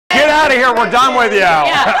out of here. We're done with you.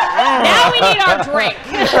 Yeah. Now we need our drink.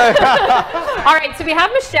 All right, so we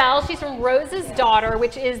have Michelle. She's from Rose's Daughter,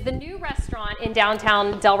 which is the new restaurant in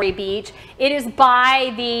downtown Delray Beach. It is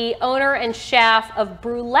by the owner and chef of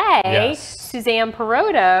Brûlée, Suzanne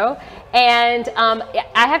Perotto. And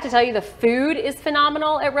I have to tell you, the food is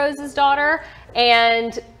phenomenal at Rose's Daughter,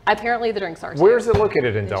 and apparently the drinks are too. Where is it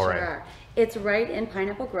located in Delray? Sure. It's right in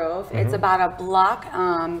Pineapple Grove. It's about a block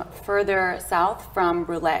further south from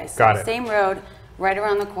Brûlée. So Got it. Same road, right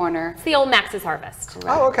around the corner. It's the old Max's Harvest. Correct.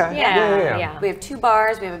 Oh, okay. Yeah. We have 2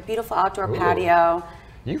 bars. We have a beautiful outdoor patio.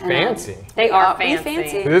 You fancy. They are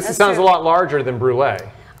fancy. This sounds a lot larger than Brûlée.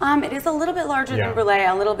 It is a little bit larger than Brûlée,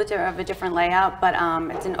 a little bit of a different layout, but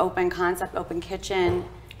it's an open concept, open kitchen.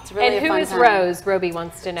 It's really and a who fun is time. Rose? Roby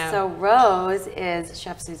wants to know. So Rose is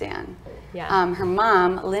Chef Suzanne. Yeah. Her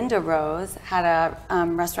mom, Linda Rose, had a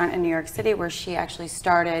restaurant in New York City where she actually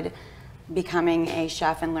started becoming a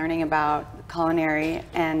chef and learning about culinary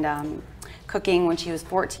and cooking when she was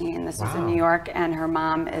 14. This was in New York, and her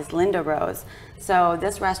mom is Linda Rose. So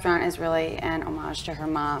this restaurant is really an homage to her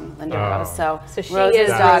mom, Linda Rose. So she Rose's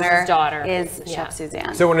is daughter is Chef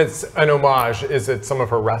Suzanne. So when it's an homage, is it some of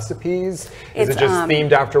her recipes? Is it just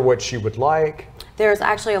themed after what she would like? There's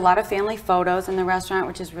actually a lot of family photos in the restaurant,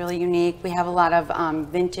 which is really unique. We have a lot of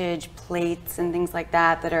vintage plates and things like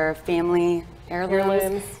that that are family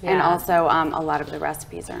heirlooms. And also a lot of the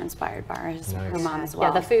recipes are inspired by her mom as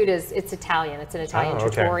well. Yeah, the food it's Italian. It's an Italian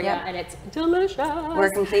trattoria, and it's delicious. We're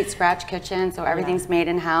a complete scratch kitchen, so everything's made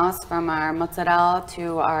in-house, from our mozzarella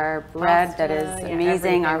to our bread that is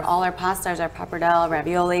amazing. All our pastas are pappardelle,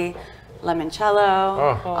 ravioli,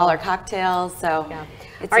 limoncello, all our cocktails. So.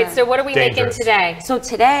 All right, so what are we making today? So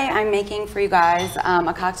today I'm making for you guys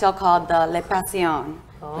a cocktail called the Le Passion,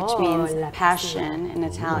 which means passion in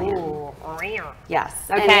Italian. Yes,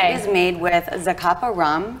 and it is made with Zacapa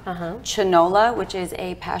rum, chinola, which is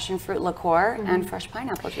a passion fruit liqueur, and fresh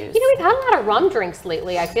pineapple juice. You know, we've had a lot of rum drinks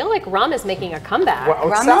lately. I feel like rum is making a comeback. Well,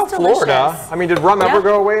 rum South is Florida. I mean, did rum ever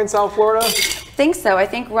go away in South Florida? I think so. I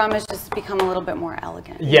think rum has just become a little bit more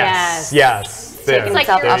elegant. Yes. It's like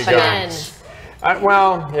your gin.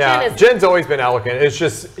 Well, yeah, gin's always been elegant. It's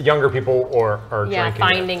just younger people are drinking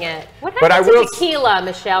finding it. What happened to tequila,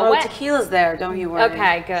 Michelle? Oh, tequila's there, don't you worry.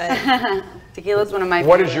 Okay, good. Tequila's one of my favorites.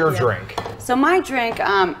 What is your drink? So my drink,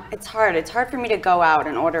 it's hard. It's hard for me to go out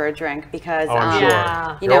and order a drink because,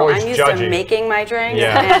 you You're know, I'm used to making my drinks,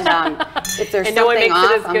 and if there's something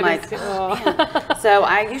off, I'm like, So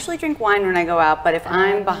I usually drink wine when I go out, but if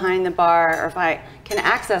I'm behind the bar, or if I can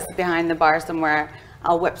access behind the bar somewhere,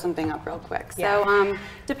 I'll whip something up real quick. So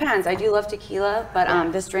depends. I do love tequila,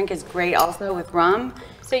 but this drink is great also with rum.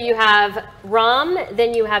 So you have rum,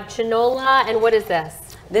 then you have chinola, and what is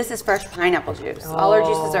this? This is fresh pineapple juice. All our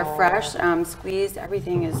juices are fresh, squeezed.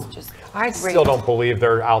 Everything is just great. Still don't believe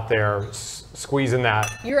they're out there squeezing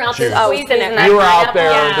that. You're out juice. there squeezing it. You were out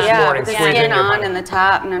there this morning the squeezing skin your on and the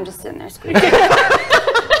top, and I'm just sitting there squeezing.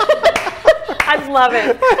 I love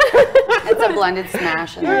it. It's a blended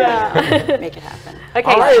smash, and make it happen. Okay,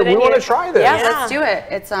 all right, we want to try this. Yeah, let's do it.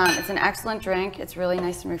 It's an excellent drink. It's really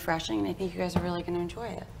nice and refreshing, and I think you guys are really going to enjoy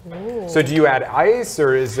it. Ooh. So do you add ice,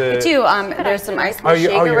 or is it? I do. There's some ice in the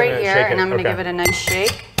shaker right here, and I'm going to give it a nice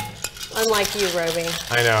shake. Unlike you, Roby.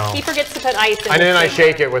 I know. He forgets to put ice in. And then I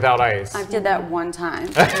shake it without ice. I did that one time,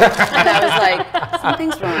 and I was like,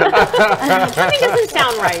 something's wrong. Something doesn't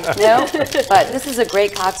sound right. No, but this is a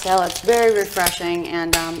great cocktail. It's very refreshing,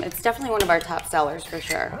 and it's definitely one of our top sellers for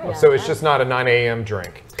sure. Oh, so it's just not a 9 a.m.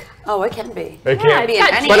 drink. Oh, it can be. It can be.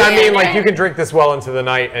 But I mean, like, you can drink this well into the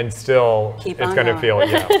night and still, it's going to feel,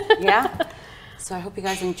 Yeah. So I hope you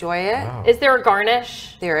guys enjoy it. Wow. Is there a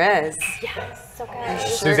garnish? There is. Yes. Okay.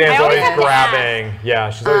 Suzanne's always grabbing. Yeah,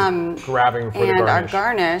 she's always grabbing for the garnish. And our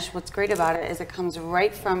garnish, what's great about it is it comes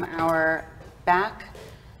right from our back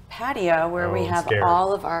patio where we have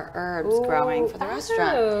all of our herbs growing for the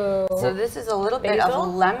restaurant. So this is a little bit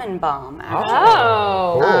of lemon balm,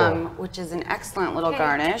 actually, which is an excellent little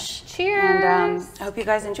garnish. Cheers. And I hope you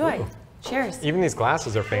guys enjoy. Cheers. Even these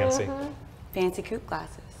glasses are fancy. Fancy coupe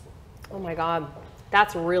glasses. Oh my God,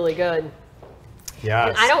 that's really good. Yes.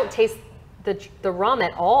 And I don't taste the rum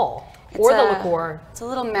at all, or the liqueur. It's a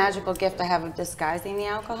little magical gift I have of disguising the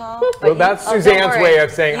alcohol. Well, that's Suzanne's way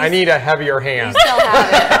of saying, I need a heavier hand. You still have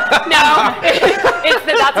it. No,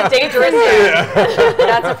 that's a dangerous thing.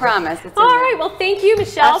 That's a promise. All right, well, thank you,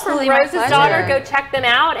 Michelle from Rose's Daughter. Go check them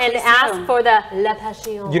out and ask for the Le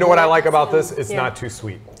Passion. You know what I like about this? It's not too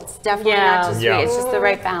sweet. It's definitely not too sweet. It's just the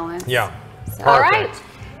right balance. Yeah. All right.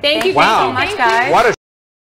 Thank you so much, guys. What a